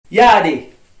Yadi,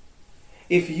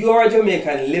 if you're a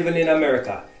Jamaican living in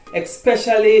America,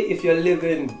 especially if you're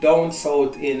living down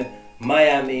south in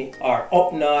Miami or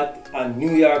up north on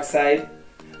New York side,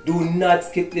 do not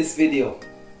skip this video.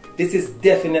 This is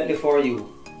definitely for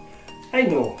you. I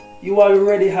know you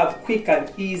already have quick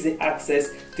and easy access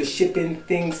to shipping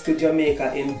things to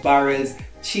Jamaica in barrels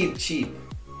cheap.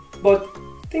 But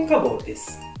think about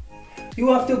this.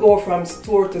 You have to go from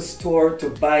store to store to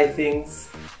buy things,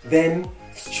 then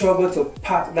struggle to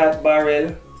pack that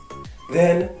barrel,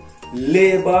 then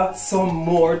labor some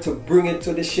more to bring it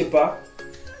to the shipper,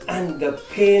 and the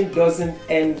pain doesn't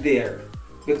end there,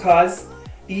 because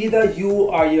either you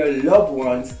or your loved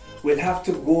ones will have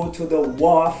to go to the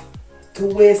wharf to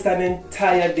waste an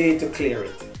entire day to clear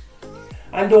it.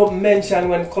 And don't mention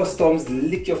when customs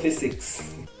lick your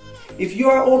physics. If you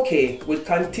are okay with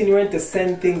continuing to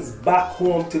send things back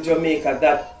home to Jamaica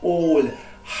that old,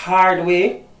 hard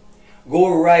way,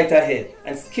 go right ahead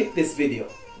and skip this video.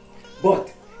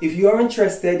 But if you are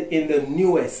interested in the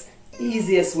newest,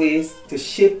 easiest ways to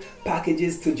ship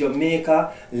packages to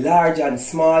Jamaica, large and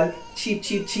small,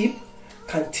 cheap,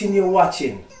 continue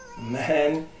watching.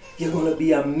 Man, you're gonna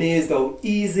be amazed how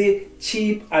easy,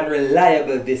 cheap and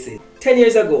reliable this is. 10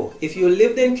 years ago, if you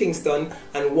lived in Kingston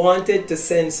and wanted to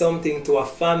send something to a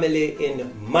family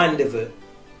in Mandeville,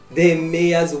 they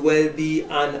may as well be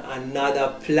on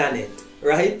another planet,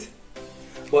 right?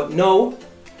 But now,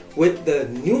 with the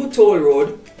new toll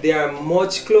road, they are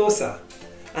much closer.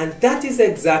 And that is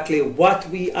exactly what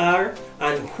we are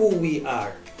and who we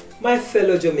are. My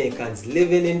fellow Jamaicans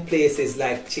living in places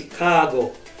like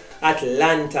Chicago,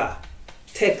 Atlanta,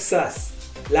 Texas,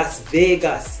 Las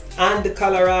Vegas, and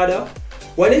Colorado,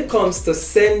 when it comes to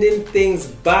sending things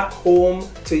back home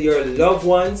to your loved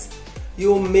ones,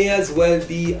 you may as well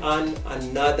be on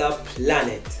another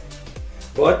planet.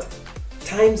 But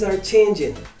times are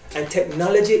changing and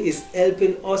technology is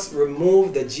helping us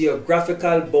remove the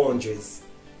geographical boundaries.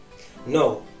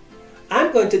 Now,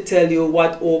 I'm going to tell you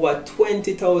what over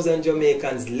 20,000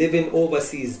 Jamaicans living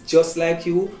overseas just like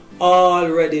you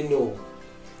already know.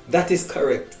 That is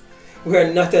correct.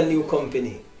 We're not a new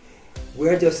company.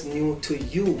 We're just new to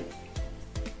you.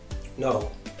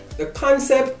 Now, the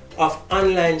concept of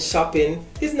online shopping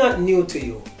is not new to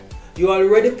you. You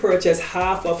already purchase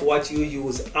half of what you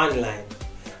use online.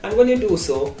 And when you do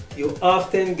so, you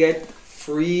often get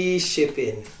free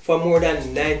shipping for more than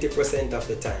 90% of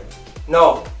the time.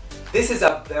 Now, this is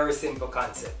a very simple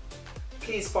concept.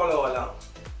 Please follow along.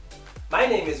 My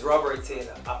name is Robert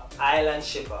Taylor of Island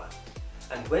Shipper.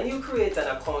 And when you create an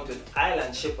account with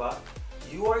Island Shipper,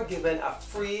 you are given a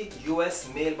free US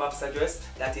mailbox address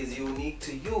that is unique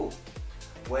to you.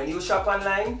 When you shop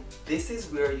online, this is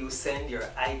where you send your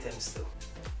items to.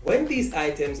 When these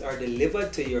items are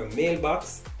delivered to your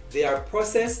mailbox, they are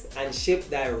processed and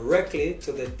shipped directly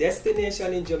to the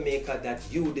destination in Jamaica that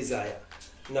you desire.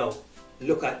 Now,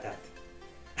 look at that.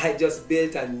 I just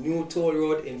built a new toll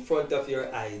road in front of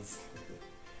your eyes.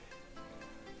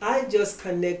 I just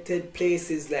connected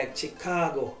places like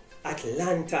Chicago,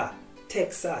 Atlanta,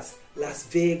 Texas, Las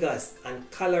Vegas, and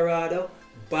Colorado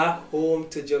back home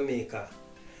to Jamaica.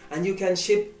 And you can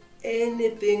ship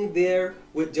anything there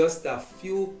with just a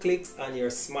few clicks on your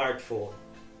smartphone.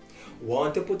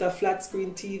 Want to put a flat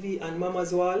screen TV on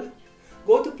mama's wall?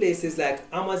 Go to places like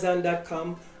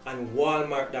Amazon.com and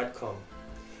Walmart.com.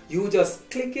 You just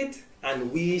click it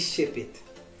and we ship it.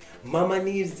 Mama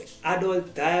needs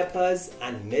adult diapers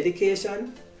and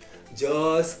medication?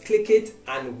 Just click it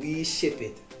and we ship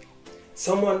it.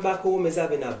 Someone back home is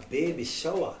having a baby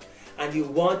shower and you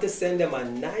want to send them a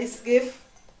nice gift?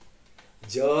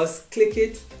 Just click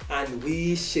it and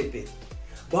we ship it.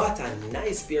 Bought a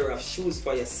nice pair of shoes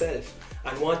for yourself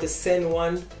and want to send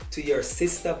one to your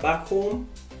sister back home?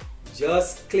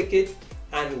 Just click it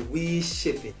and we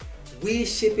ship it. We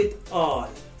ship it all,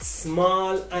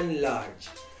 small and large.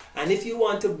 And if you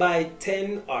want to buy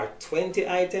 10 or 20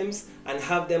 items and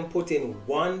have them put in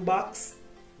one box,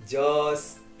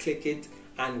 just click it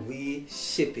and we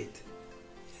ship it.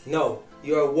 Now,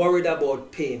 you're worried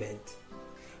about payment.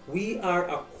 We are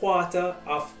a quarter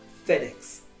of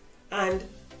FedEx and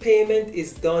payment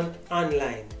is done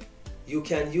online. You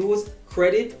can use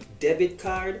credit, debit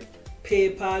card,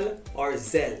 PayPal or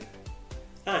Zelle.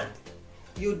 And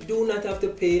you do not have to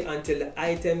pay until the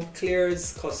item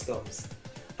clears customs.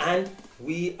 And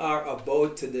we are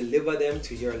about to deliver them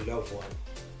to your loved one.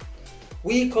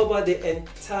 We cover the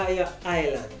entire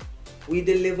island. We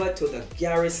deliver to the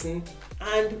garrison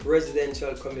and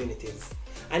residential communities,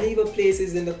 and even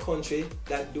places in the country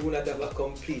that do not have a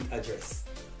complete address.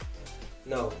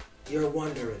 Now, you're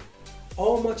wondering,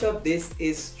 how much of this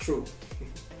is true?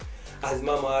 As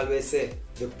Mama always say,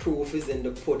 the proof is in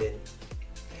the pudding.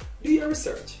 Do your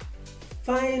research.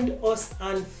 Find us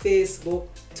on Facebook,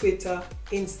 Twitter,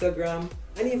 Instagram,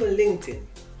 and even LinkedIn.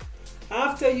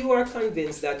 After you are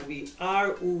convinced that we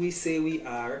are who we say we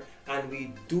are and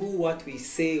we do what we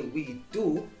say we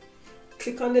do,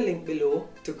 click on the link below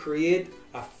to create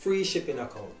a free shipping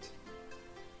account.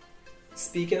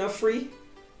 Speaking of free,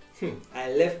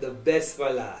 I left the best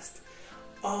for last.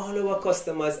 All our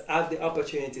customers have the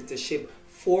opportunity to ship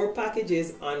 4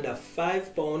 packages under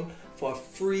 £5 for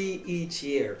free each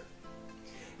year.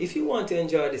 If you want to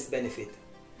enjoy this benefit,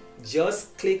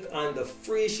 just click on the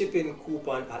free shipping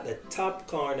coupon at the top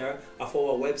corner of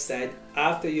our website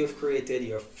after you've created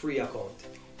your free account.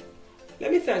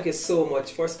 Let me thank you so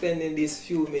much for spending these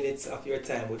few minutes of your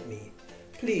time with me.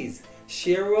 Please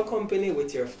share our company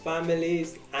with your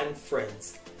families and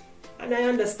friends. And I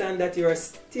understand that you are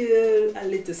still a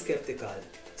little skeptical.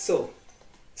 So,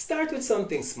 start with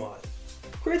something small.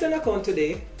 Create an account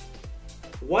today,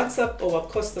 WhatsApp our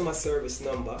customer service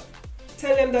number,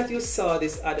 tell them that you saw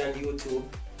this ad on YouTube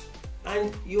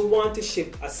and you want to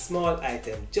ship a small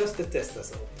item just to test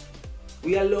us out.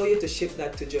 We allow you to ship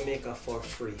that to Jamaica for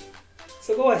free.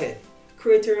 So go ahead,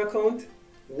 create your account,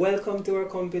 welcome to our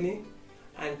company,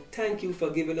 and thank you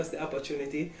for giving us the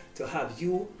opportunity to have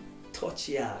you touch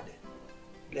yard.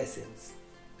 Blessings.